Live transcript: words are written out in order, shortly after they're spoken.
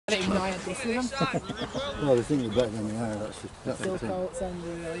didn't know I had this with them. Well, they think you're better than you are, that's Still the Colts and the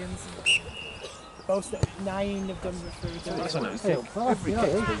Williams. Both 9 of them were through.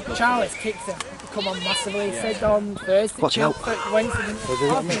 Charlotte's kicks have come on massively. He said on Thursday. Watch out. Wednesday.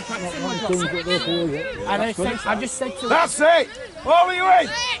 And I just said to him. That's it! What were you in?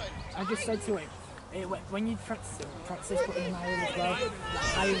 I just said to him, when you practice putting him iron as well,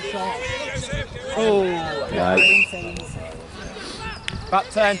 iron shot. Oh, right. Back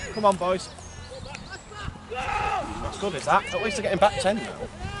 10, come on boys. That's good, is that? At least they're getting back 10 now.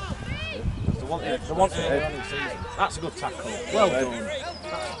 They want it. That's a good tackle. Well done.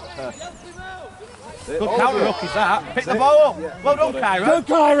 Perfect. Good counter ruck is that. Pick the ball up. Well done, Kyron. Good,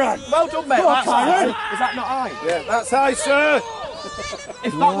 Kyron. Well done, mate. That's Kyron. Is that not high? Yeah, that's high, sir.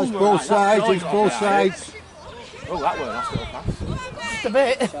 If No, it's both sides, it's both sides. Oh, that were nice little pass. just a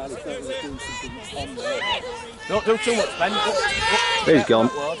bit. Don't do too much, Ben. He's gone.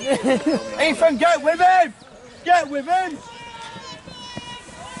 Ethan, get with him! Get with him!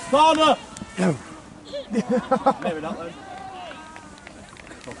 Corner! Maybe not then.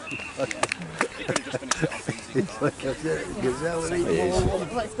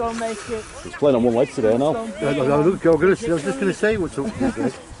 Let's go and make it. He's playing on one leg today now. I was just going to say what's up with his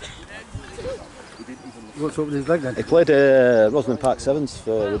leg. What's up with his leg then? He played Roslyn Park Sevens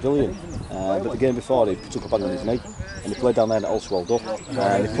for Rugby Union, but the game before he took a bang on his knee, and he played down there and it all swelled up.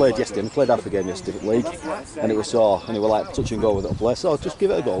 And he played yesterday, and he played half the game yesterday at league, and it was sore, and he was like touch and go with it up there. So just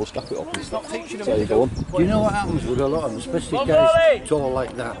give it a go, strap it up and stuff. So you go on. Do you know what happens with a lot of them, especially guys tall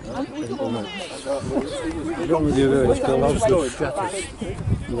like that? I don't really know it's called osteostratus.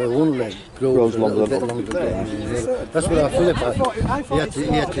 Where one leg grows longer than the other. That's what our Philip had. He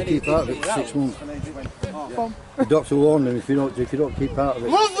had to keep out of it for 6 months. The doctor warned him if you don't keep out of it.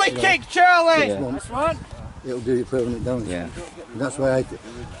 Lovely kick, Charlie! 6 months, it'll do you permanent damage. Yeah. And that's why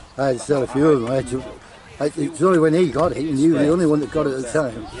I had to sell a few of them. It's only when he got it, and you were the only one that got it at the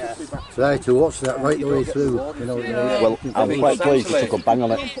time. So I had to watch that right the way through. Well, I'm quite pleased he took a bang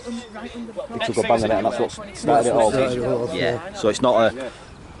on it. He took a bang on it, and that's what started it all. Yeah. So it's not a.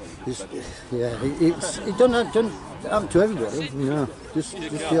 It doesn't happen to everybody. Yeah. Just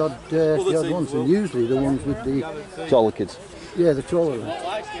the odd ones, and usually the ones with the taller kids. Yeah, the taller ones.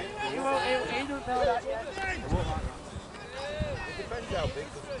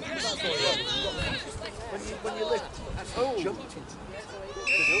 When you lift, jumped into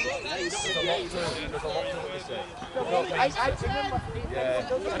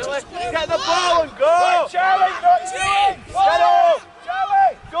Get the ball and go! Charlie, not you! Get up!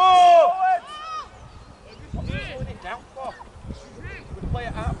 Charlie, go!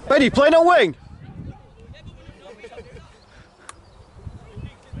 Benny, playing on wing!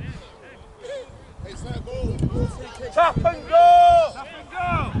 Tap and go! Tap and go!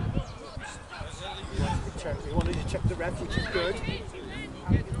 We wanted to check the ref, which is good.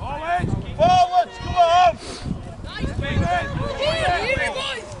 Forwards, come on!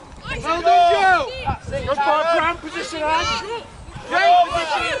 Well done, Joe! Good for a ground position, Ange. Great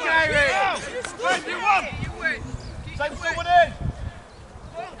position, Kyrie! 21! Same someone in!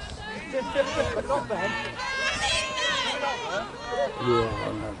 Yeah,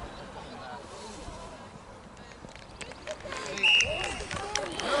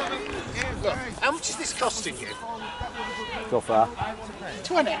 How much is this costing you? So far.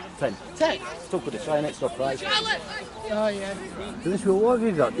 20? 10. 10? Still could have tried it, stop price. Oh, yeah. What have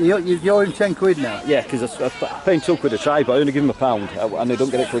you got? You're in 10 quid now? Yeah, because I'm paying £2 a try, but I only give him £1. And I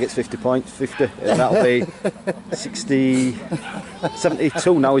don't get it till he gets 50 points, 50. And that'll be 60,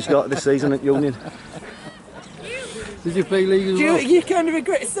 72 now he's got this season at Union. Did you play league as well? You kind of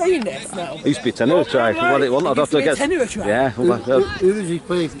regret saying this now? He used to be a tenner a try. What it wanted, I'd have to get. Tenner a try? Yeah. Who does he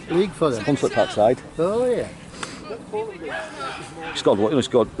play league for then? Hunslet Park side. Oh yeah. He scored one. He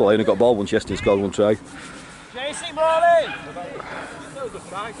scored. Well, he only got a ball once yesterday. He scored one try. JC Morley! Good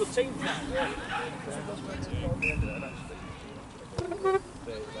try, good team.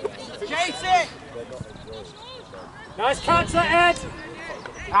 JC! Nice catch that, Ed!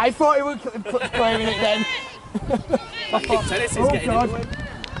 I thought he would put square in it then. Tennis is getting into him.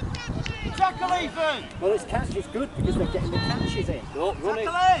 Tackle, Ethan! Well, it's good because they're getting the catches in. Don't run it.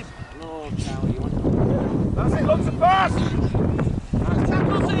 Tackle him! No, Charlie, you want. That's it, look to pass! Nice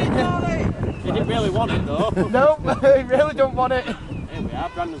tackle to it, Charlie! He didn't really want it though. No, he really don't want it. Here we are,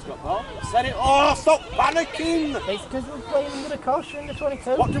 Brandon's got ball. Set it. Oh, stop panicking! It's because we're playing under the caution in the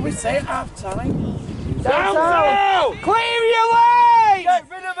 22. What did we say at half time? Down! Clear your way! Get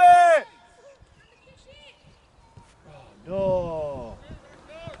rid of it! Oh,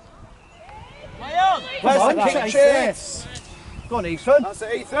 no. Play on! Where's the kick chase? Go on, Ethan. That's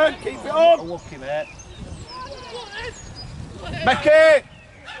it, Ethan. Keep it on. Lucky, mate. Becky!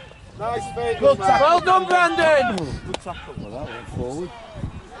 Nice fade. Good tackle. Well done, Brandon! Good tackle. Well, that went forward.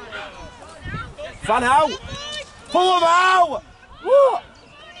 Fan out! Pull them out! What?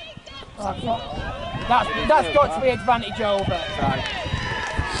 That's got to be advantage over. Right.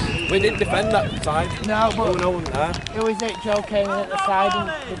 We didn't defend that time. No, but No one there. who was it? Joe came in at the side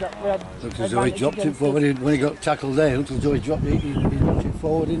and we had Looks as though he advantage dropped it against forward when he got tackled there. Looks as though he dropped it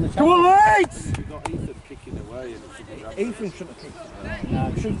forward in the tackle. Come on, Leeds! You got Ethan kicking away. Ethan shouldn't have kicked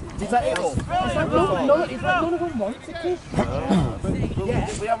it. Is that it all? It's like none of them want to kick.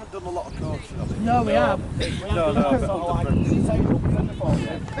 We haven't done a lot of coaching on it. No, we have. No.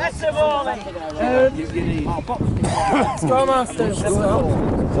 Better Morley! You need. Score master.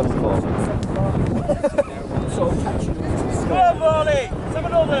 7-4. Score Morley!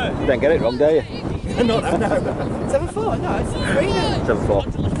 7-0. You don't get it wrong, do you? 7-4? No, it's 3 now.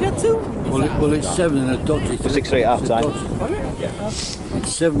 7-4. You had 2. Well, it's 7 and a dodgy. 6-3 at half time.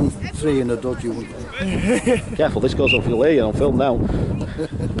 It's 7-3 and a dodgy one. Careful, this goes off your leg on film now.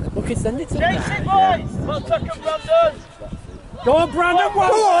 We can send it to Chase it, boys! Well taken, Brandon! Go on, Brandon! Go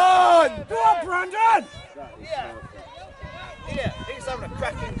on! Go on, Brandon! Yeah, he's having a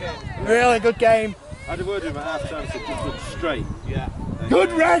cracking game. Really good game. I had a word with him at half time, so just look straight. Yeah.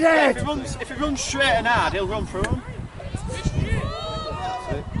 Good ready! If he runs straight and hard, he'll run through him. That's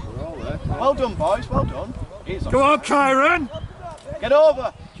it. We're all there. Well done, boys, well done. Go on, Kyron! Get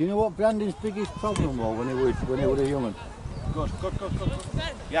over! Do you know what Brandon's biggest problem was when he was a young one? Good.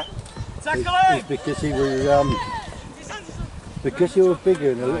 Yeah. Tackle It's because he was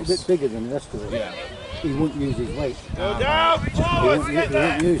bigger and a little bit bigger than the rest of us. Yeah. He wouldn't use his weight. Go down, He forward,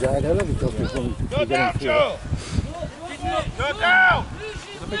 wouldn't use it. I don't know if he got this one. Go down, Joe. Go down.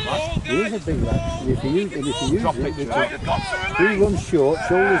 He is a big lad. And if he uses Drop it, it, he Joe. runs short,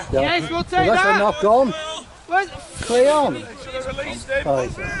 shoulders down. Yes, we'll take Well, that's that. a knock on. Clear on. Should have released him. Oh,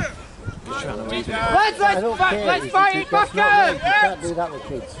 Let's fight it back You out! can't do that with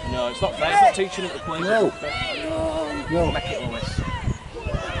kids. No, it's not fair. It's not teaching him to play. No. Make it Lewis.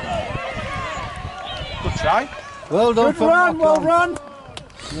 Good try. Well done. Good run, well run!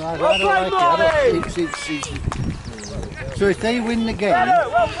 No, I don't like it. So if they win the game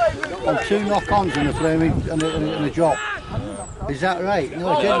on 2 knock-ons and a flaming and a drop, is that right?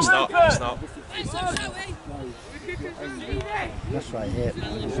 No, it isn't. It's not. That's right here.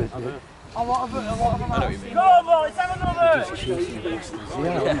 A lot of them. I know what you mean. Go on, boys, have another!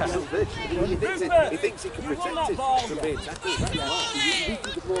 He thinks he can protect it from being tackled.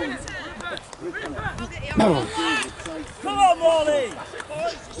 Come on, Morley!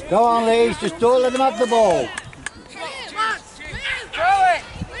 Go on, Leeds, just don't let them have the ball. Throw it!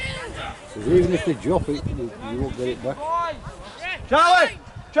 Because even if they drop it, you won't get it back. Charlie!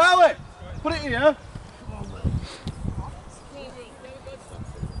 Put it here.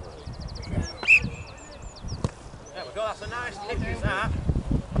 There we go, that's a nice kick, is that?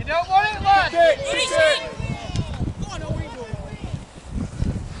 You don't want it, lad!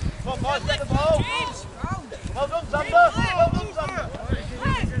 Come on, boys, get the ball. Well done, Zander.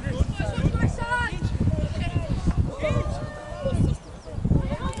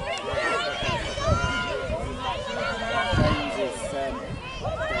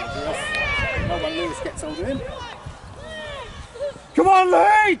 When Lewis gets hold of him. Come on,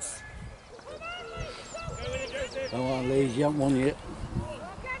 Leeds! Come on, Leeds, you haven't won yet.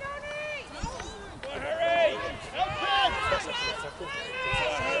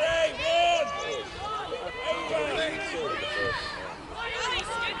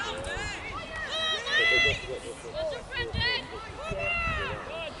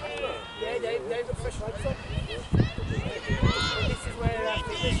 Yeah, they've got fresh legs on. This is where I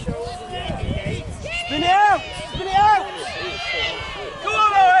think this shows the gates. Spin it out! Go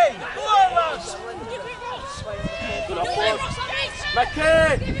on, Owen! Go on, lads! Good off, boys.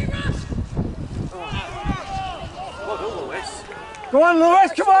 McKay! Well done, Lewis. Go on,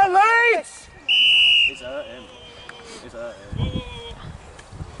 Lewis! Come on, Leeds! He's hurt him.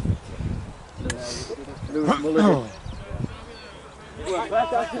 Lewis Mulligan.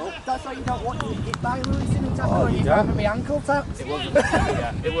 That's why you don't want to get by Lewis in the tackle when you've got to be ankle tapped. It wasn't.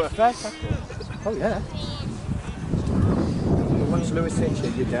 Yeah, it were a fair tackle. Oh, yeah. Once Lewis hits you,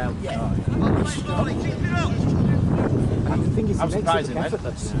 you're down. I'm surprised he made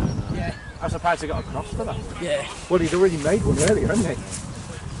this. Yeah. I'm surprised he got across for that. Yeah. Well, he'd already made one earlier, hadn't he?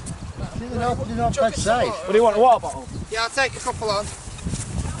 They're not bad size. What do you want, a water bottle? Yeah, I'll take a couple on.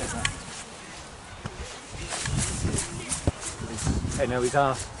 Hey, now he's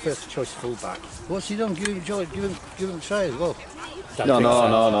our first choice fullback. What's he done? Give him a try as well. No.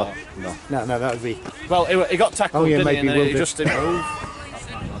 No, that would be. Well, he got tackled, didn't he? And then he just didn't move.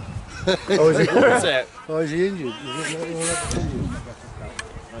 Oh, is he? That's it. Oh, is he injured?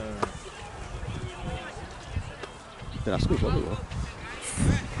 That's good, wasn't it?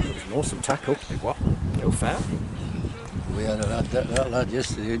 An awesome tackle. What? No fair. We had that lad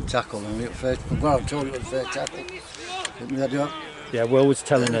yesterday didn't tackle and it fair. Well, I told you it was a fair tackle. Didn't we have that? Yeah, Will was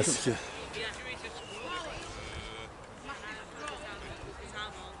telling us. The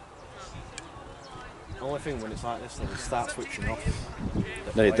only thing when it's like this, they start switching off.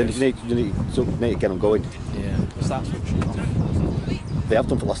 No, you need to get them going. Yeah, they start switching off. They have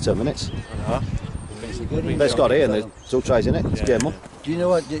done for the last 10 minutes. Uh-huh. They scored here and they still tries in it. It's game on. Do you know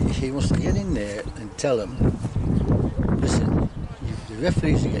what? He must get in there and tell them, listen, the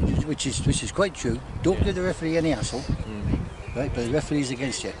referee's against you, which is quite true. Don't give the referee any hassle, right? But the referee's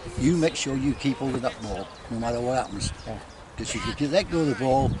against you. You make sure you keep hold of that ball, no matter what happens. Because if you let go of the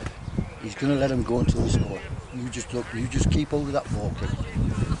ball, he's going to let him go until he score. You just keep hold of that ball, kid.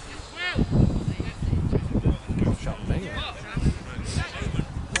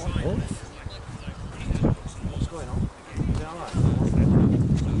 What's going on? Is it alright?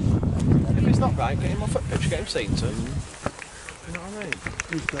 If it's not right, get him off at pitch, get him seen to. You know what I mean?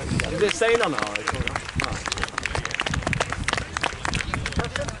 Is it staying on or is it not?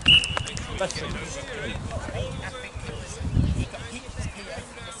 Let's see.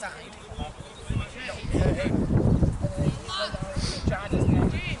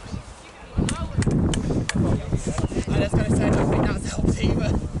 I was going to say, I don't think that's helped either.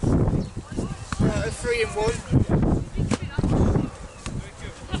 3 and 1.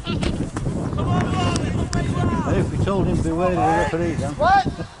 If we told him beware of the referees, then. What?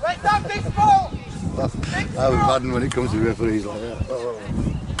 Let's have this ball! I was bad when it comes to referees like that.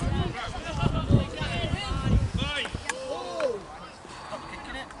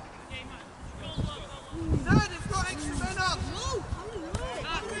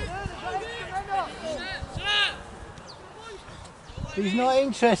 He's not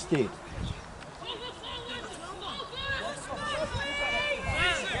interested.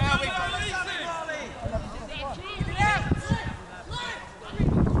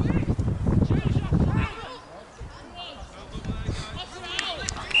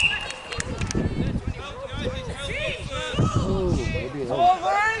 It's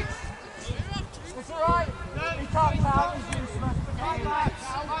alright. He can't foul. He's useless.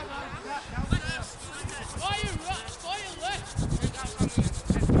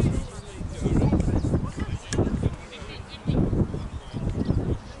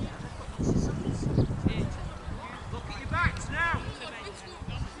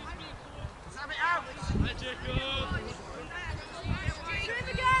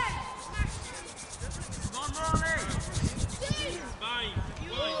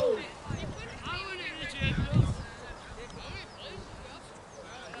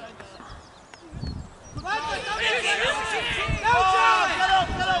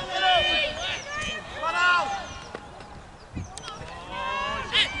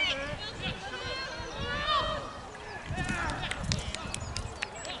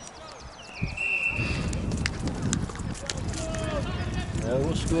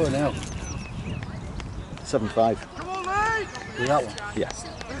 What's the score now? 7-5. With that one? Yeah.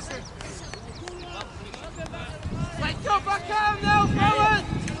 Let's go back out now, fellas!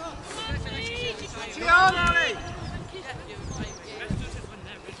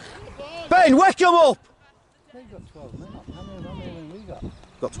 Ben, wake him up! They've got 12 minutes. How many have we got?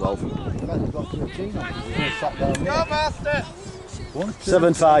 Got 12. In fact, they've got 13 on. We've sat down there. Go, master! 1, 2,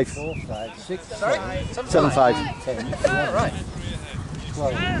 7-5. 4, 5, 6, 7-5. 10, 11, Right.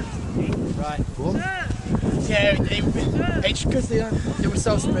 12. Right. 1. Yeah, it's because they were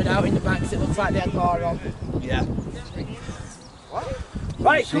so spread out in the backs, it looks like they had more on. Yeah.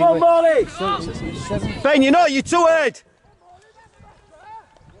 Right, come on, Morley! 7. Ben, you know you're too ahead!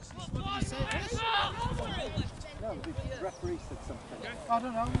 I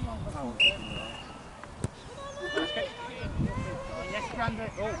don't know. Yes, Brandon.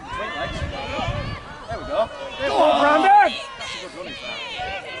 Oh, wait, legs. There we go. Go on, Brandon! That's a good run, is that?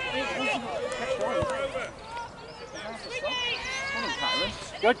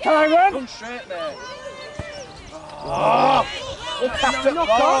 Good, Kyron! Run straight, mate. Oh! Look after the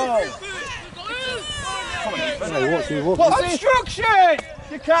ball. What's the instruction?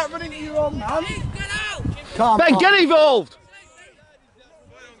 You can't run into your own man. Ben, get involved!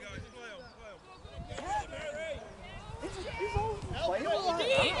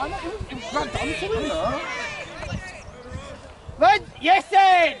 Yes,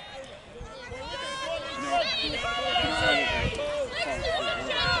 then!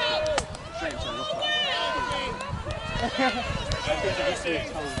 We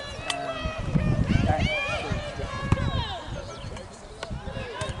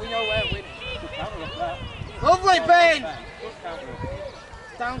know we're winning. Lovely, Ben!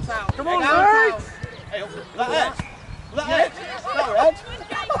 Downtown. Come on, downtown. Leeds! Hey, that Ed! That Ed! Not Ed!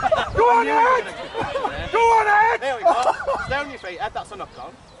 Go on, Ed! Go on, Ed! There we go. Stay on your feet, Ed, that's a knock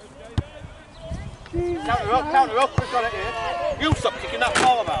on. Counter up, we've got it here. You stop kicking that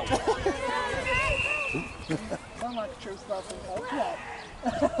ball about. Sound like a true star from Hellcat.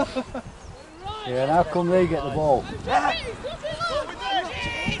 Yeah, now come they get the ball.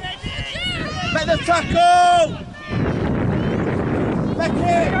 Make the tackle! Make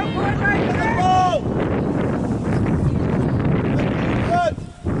it! Make the ball! Good!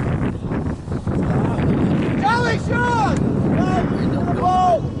 Charlie, Sean! Get the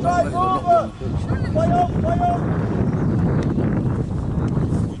ball! Drive over! Play up, play up!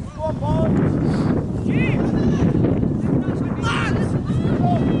 Go on, boys!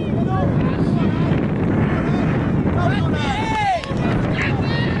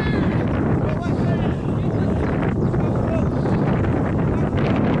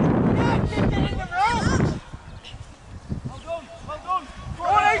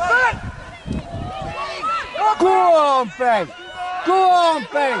 Go on, Ben! Go on,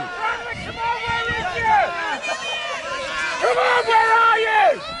 Ben! Come on, where are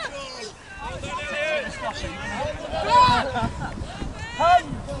you?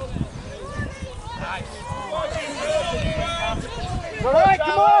 Alright,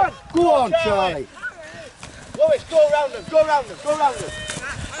 come on! Go on, Charlie! Lewis, go around them, go around them, go around them.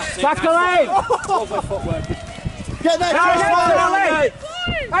 Tackle him! Lovely footwork. Get that Elliot!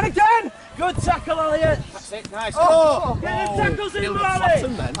 And again! Good tackle, Elliot! That's it, nice. Oh! Get the tackles in, Morley!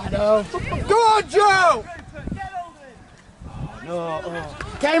 I know. Go on, Joe! No,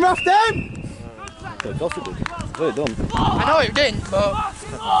 Get him off them! Of course it did. Very done. I know it didn't, but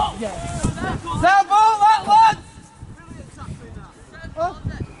That ball, that lad!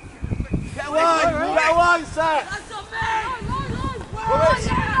 Get a line, sir!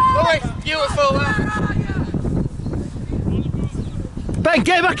 Lewis, beautiful. Ben,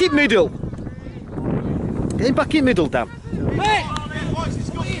 get back in middle. Get him back in middle, Dan. Come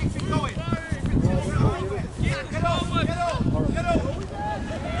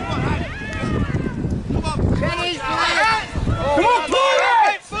on, pull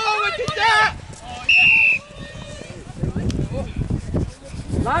it! Forward to that!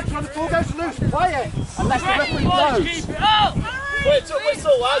 Lads, when the ball goes loose, play it! Unless the referee blows. Wait till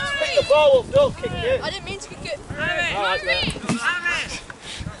whistle, lads. Pick the ball up, don't kick it. I didn't mean to kick it. Alright, there.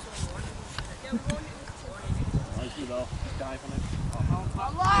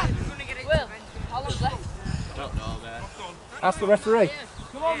 Will, how long's left? Don't know, there. Ask the referee.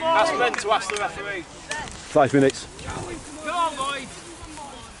 Ask Ben to ask the referee. 5 minutes.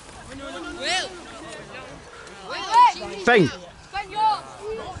 Will! Ben, Ben, yours!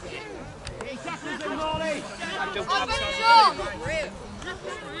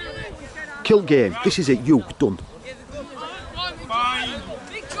 kill game. This is it. You done.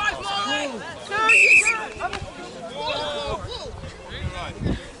 Big drive, Morley!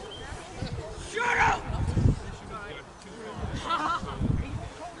 Shut up!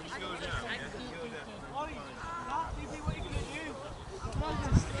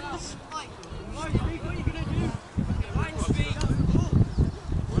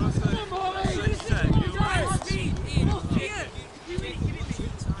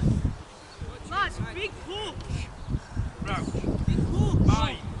 Big push! Big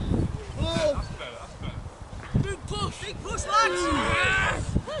push! Big push! Big push, lads!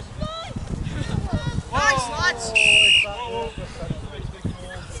 Nice, lads!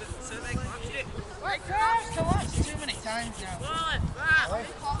 Too many times now.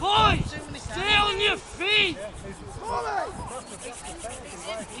 Boys! Stay on your feet!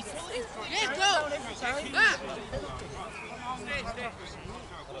 Yeah, go!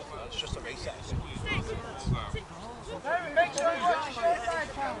 It's just a reset. Make sure you watch your side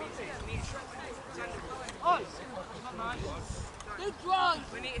count. Good drive!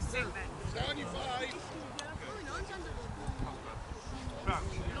 We need to sit there.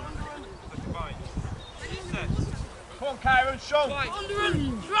 Come on, Kyron, show.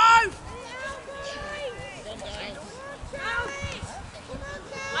 Drive!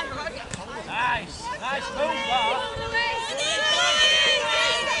 Nice, nice move,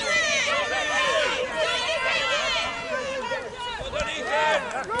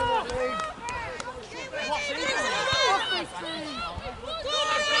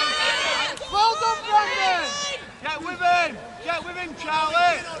 Well done, Brandon! Get with him,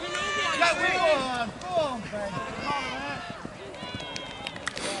 Charlie. Get with him. Go on, Ben.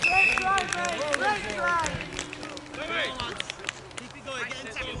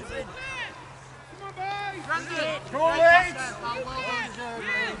 Go on, Leeds!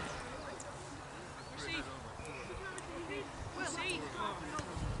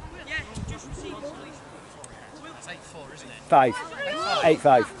 That's 8-4, isn't it? 5. 8-5.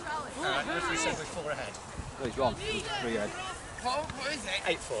 Alright, referee said we're 4 ahead. No, he's wrong. 3 ahead. What is it?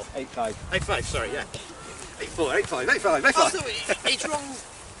 8-4. 8-5. 8-5, sorry, yeah. 8-4, 8-5, 8-5, 8-5. Also, it's wrong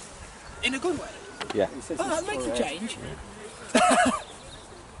in a good way. Yeah. Oh, that makes a change.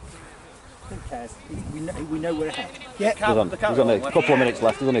 Who cares? We know we're ahead. Yeah. There's only a couple of minutes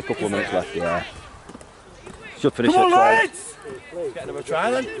left. There's only a couple of minutes left, yeah. Should finish Come at on, 12. Leeds! Get another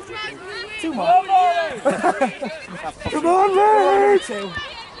try then. 2 more. Come on, Leeds! 2.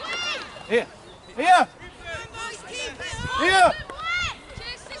 Here! Here! Here!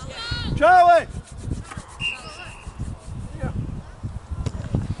 Charlie!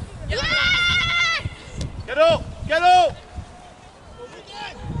 Get up! Get up!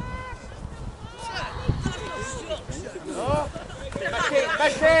 Oh.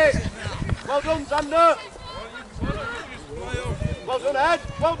 Back it! Well done, Xander! Well done, Ed!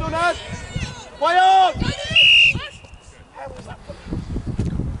 Well done, Ed! Play on! How was that?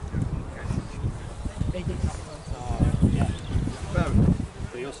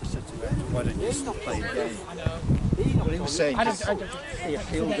 But he also said to him, why don't you stop playing the game? I know. What he was saying is, he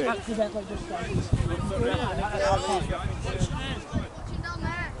appealed it.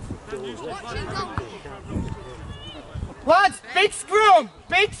 Lads, big scrum!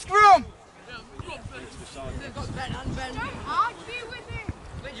 Big scrum!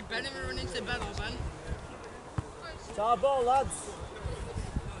 It's our ball, lads.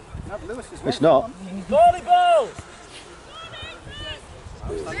 It's not. Volleyball!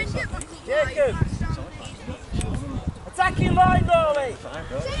 Jacob! Attacking line, Morley!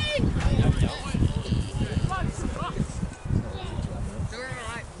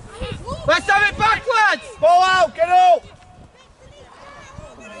 Let's have it back, lads! Ball out, get up!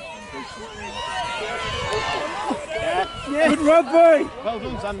 Yeah. Good rugby! Well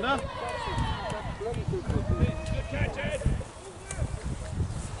done, Xander.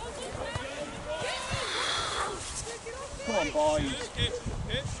 Come on, boys. Good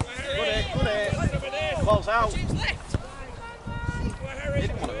it. Ball's out. He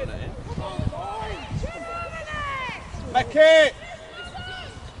didn't want to run it in. Becky!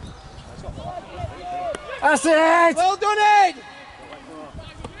 That's it! Well done, Ed!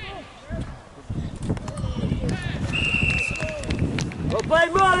 Well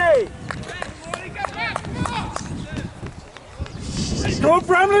played, Morley! Go on,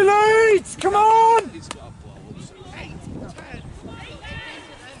 Bramley Leeds! Come on!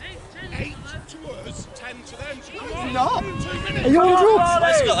 8 to us, 10 to them. So come on. Not. 2 minutes. Are you on drugs?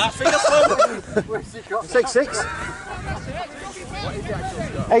 Let's got that finger phone. 6-6.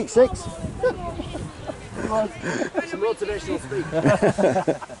 8-6. Some motivational speech.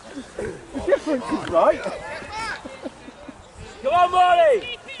 The difference is right. Come on, Morley!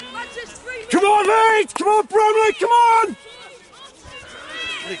 Come on, Leeds! Come on, Bramley! Come on!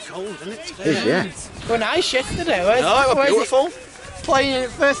 It's cold, isn't it? Is, yeah. Well, nice yesterday. Where's, No, it was beautiful. Playing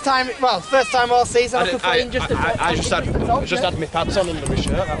first time all season after playing just a I just had my pads on under my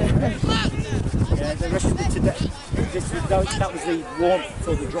shirt. Yeah, the rest of the today. That was the warmth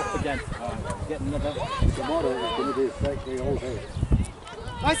until the drop again. Get another. Tomorrow is going to be exactly all day.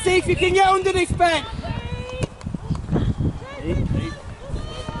 Let's see if you can get under this bed.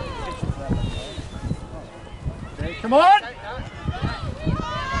 Come on!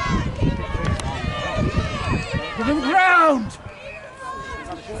 Give him ground!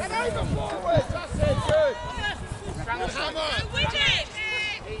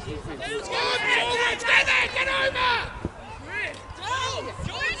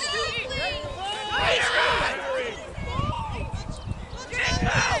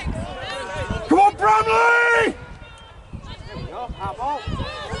 Come on, Bramley!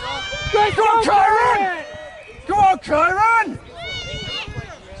 Come on, Kyron! Come on, Kyron!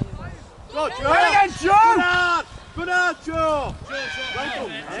 Go, Joe! And again, Joe! Good out, Joe!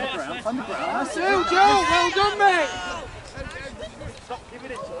 On the ground. That's it, Joe! Well done, mate! Stop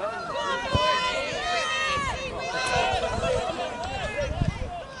giving it to her.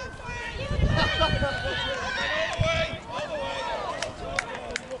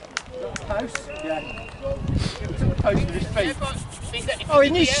 Post? Yeah. He took the post with his feet. Oh, he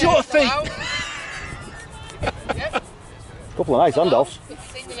needs short feet! Couple of nice handoffs.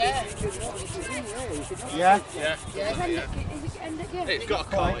 Yeah. It's got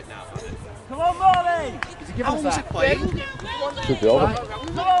to call it now. Come on, Morley! Did he give us that? Should be over.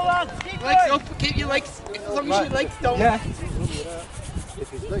 Come on, lads! Keep Legs going! up, keep your legs, as long as your legs don't. Yeah. If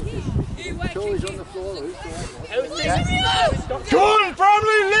his legs Toys on the floor, Luke. Go on,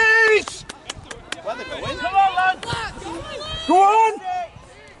 Bramley, Leeds! Where they going? Come on, lads! Go on!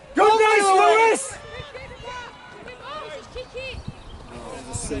 Good nice, Lewis!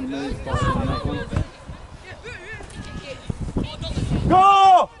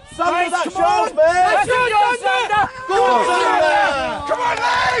 Go! Sander, that shows, mate! Go on, Sander! Come on,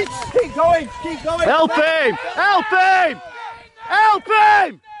 Leeds! Keep going, keep going! Help him! Help him! Help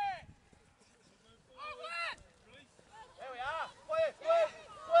him! There we are. Play, play,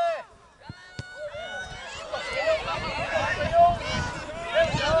 play.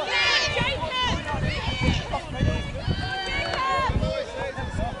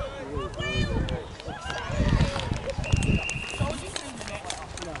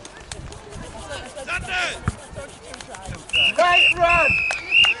 Great run!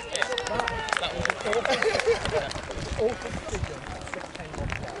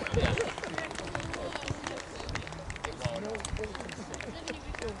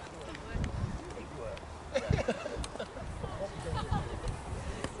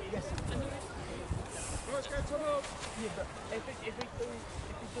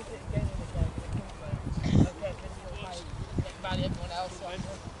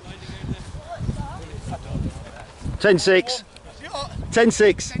 10-6.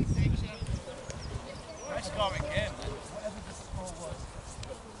 10-6.